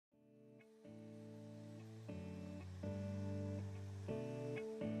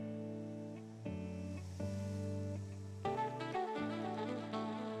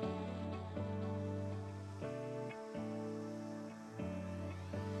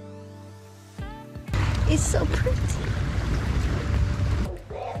It's so pretty.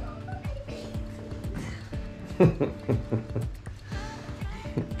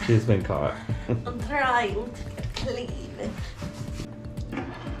 She's been caught. I'm trying to get clean.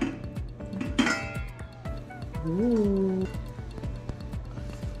 Ooh.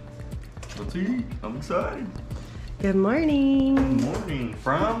 Let's eat. I'm excited. Good morning. Good morning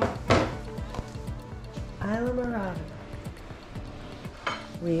from Islamorada.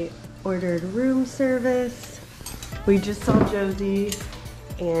 We ordered room service. We just saw Josie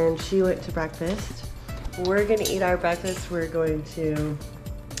and she went to breakfast. We're gonna eat our breakfast. We're going to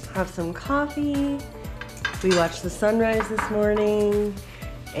have some coffee. We watched the sunrise this morning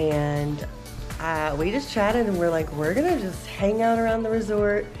and we just chatted and we're like, we're gonna just hang out around the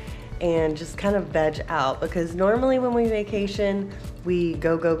resort and just kind of veg out, because normally when we vacation, we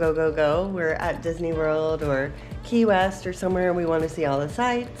go. We're at Disney World or Key West or somewhere and we want to see all the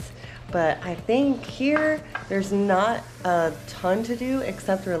sights. But I think here, there's not a ton to do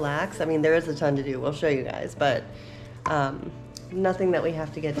except relax. I mean, there is a ton to do. We'll show you guys, but nothing that we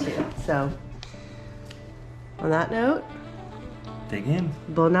have to get to. So, on that note, dig in.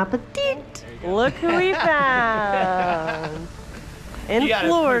 Bon appetit! Look who we found! In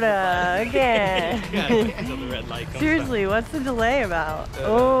Florida again. Seriously, what's the delay about?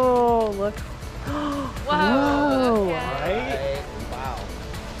 Oh, look. Whoa. Right? Wow.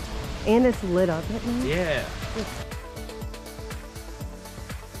 And it's lit up at night. Yeah.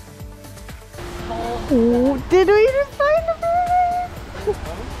 Oh, did we just find the bird?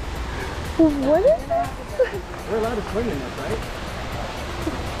 What is this? We're allowed to swim in this, right?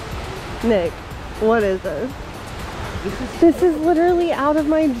 Nick, what is this? This is literally out of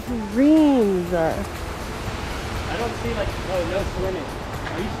my dreams. I don't see like, no swimming.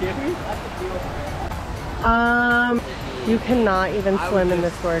 Are you serious? You cannot even swim in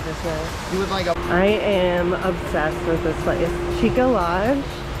this gorgeousness. You would like a... I am obsessed with this place. Cheeca Lodge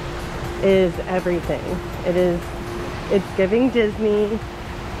is everything. It's giving Disney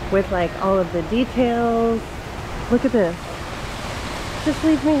with like all of the details. Look at this. Just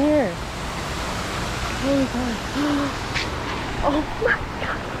leave me here. Holy God. Oh my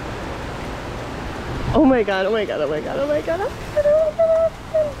God. Oh my God, oh my God, oh my God, oh my God.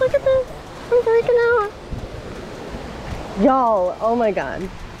 Look at this. I'm freaking out. Y'all, oh my God.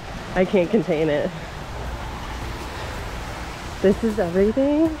 I can't contain it. This is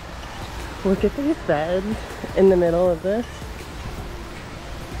everything. Look at these beds in the middle of this.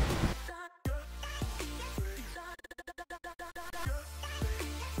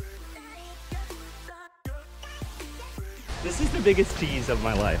 This is the biggest tease of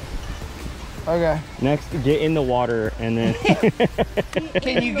my life. Okay. Next, get in the water and then...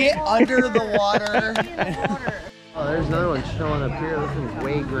 Can you get under the water? Oh, there's another one showing up here. This one's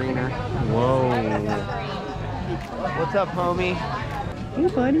way greener. Whoa. What's up, homie? Hey,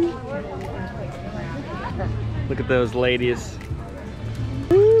 buddy. Look at those ladies.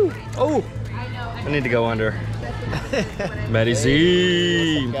 Woo. Oh! I need to go under. Maddie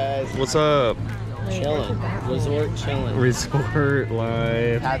Z. What's up, guys? What's up? Chilling. Resort chilling. Resort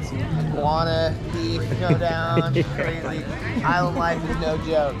life. Had some iguana beef go down. Crazy. Island life is no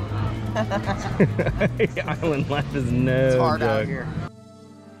joke. Island life is no It's hard joke. out here.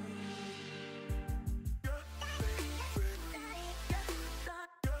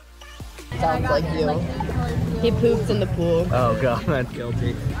 Sounds like you. He poops in the pool. Oh God, that's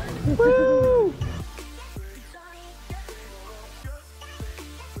guilty. Woo!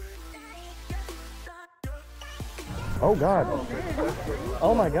 Oh God.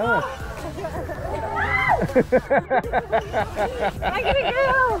 Oh my gosh. I gotta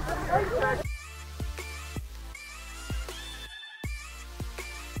go!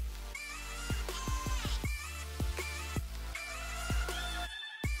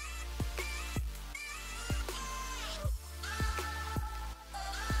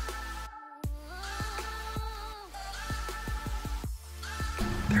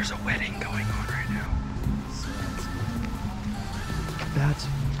 There's a wedding going on right now. That's...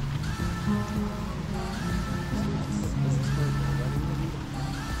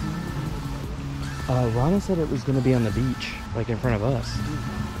 Rana said it was going to be on the beach, like in front of us.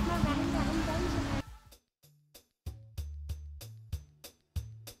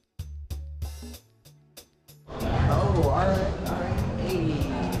 Oh, alright. Hey.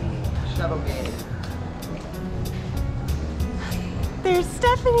 Shuttle game. There's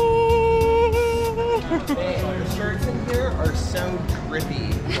Stephanie! Man, the shirts in here are so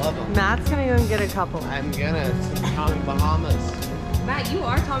drippy. Love them. Matt's gonna go and get a couple. I'm gonna. Some Tommy Bahamas. Matt, you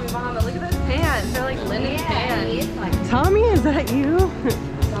are Tommy Bahama. Look at those pants. They're like linen pants. Tommy, is that you?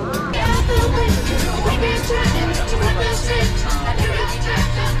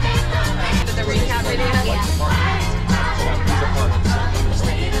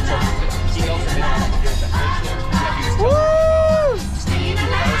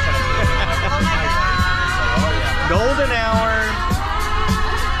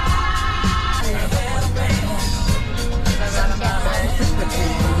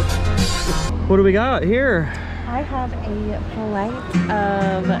 What do we got here? I have a flight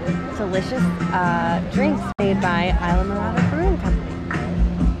of delicious drinks made by Islamorada Brewing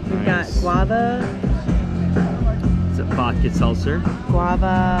Company. We've got guava, Is it vodka seltzer?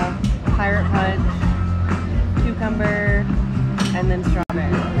 guava, pirate punch, cucumber, and then strawberry.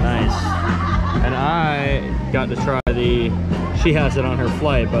 Nice. And I got to try she has it on her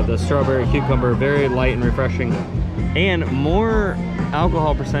flight, but the strawberry cucumber, very light and refreshing. And more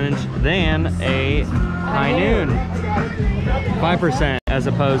alcohol percentage than a High Noon. 5% as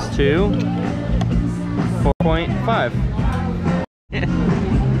opposed to 4.5.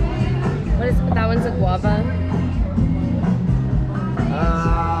 What is that? One's a guava.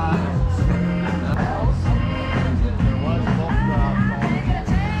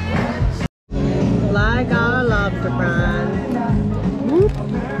 Like our lobster fries.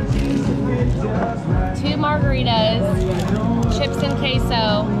 2 margaritas, chips and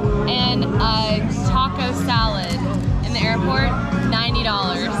queso, and a taco salad in the airport.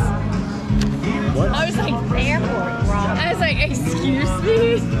 $90. What? I was like, airport, bro. I was like, excuse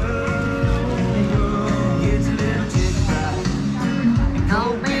me. No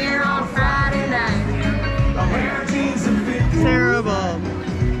beer on Friday night. Terrible.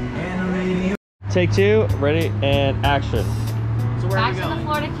 Take 2, ready, and action. So where Back are we to the going?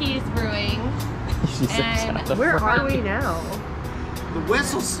 Florida Keys Brewing. She says And at the Where front. are we now? The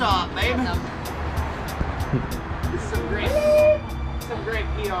whistle stop, baby. This is some great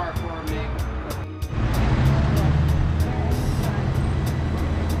PR for me.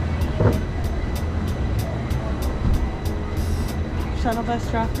 Shuttle bus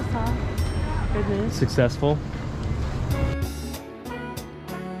dropped us off. Good news. Successful.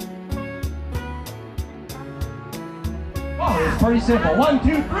 Oh, it's pretty simple. 1,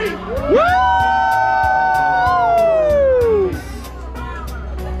 2, 3.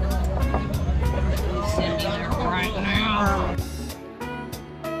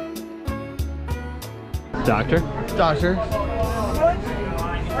 Doctor? Doctor.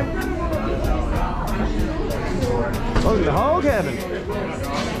 Oh, the whole cabin.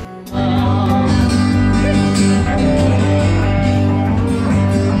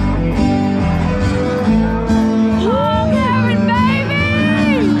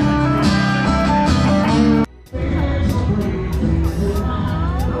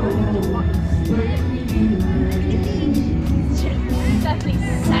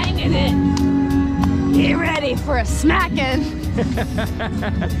 Get ready for a smacking.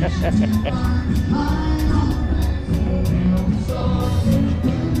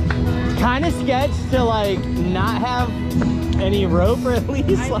 Kind of sketch to like not have any rope, or at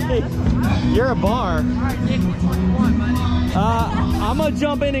least like you're a bar. I'm gonna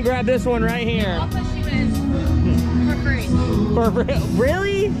jump in and grab this one right here. I'll push you in for free.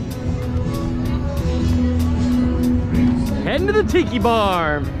 Really? Heading to the tiki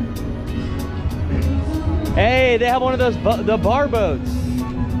bar. Hey, they have one of those the bar boats. This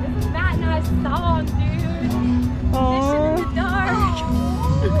is that nice song, dude. Fishing in the dark.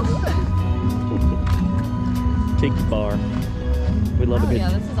 Tiki bar. We love a good.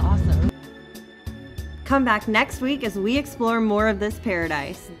 Yeah, this is awesome. Come back next week as we explore more of this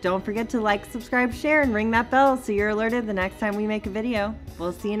paradise. Don't forget to like, subscribe, share, and ring that bell so you're alerted the next time we make a video.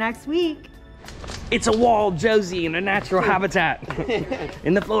 We'll see you next week. It's a wild Josie in a natural habitat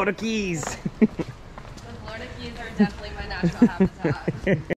in the Florida Keys. The Florida Keys are definitely my natural habitat.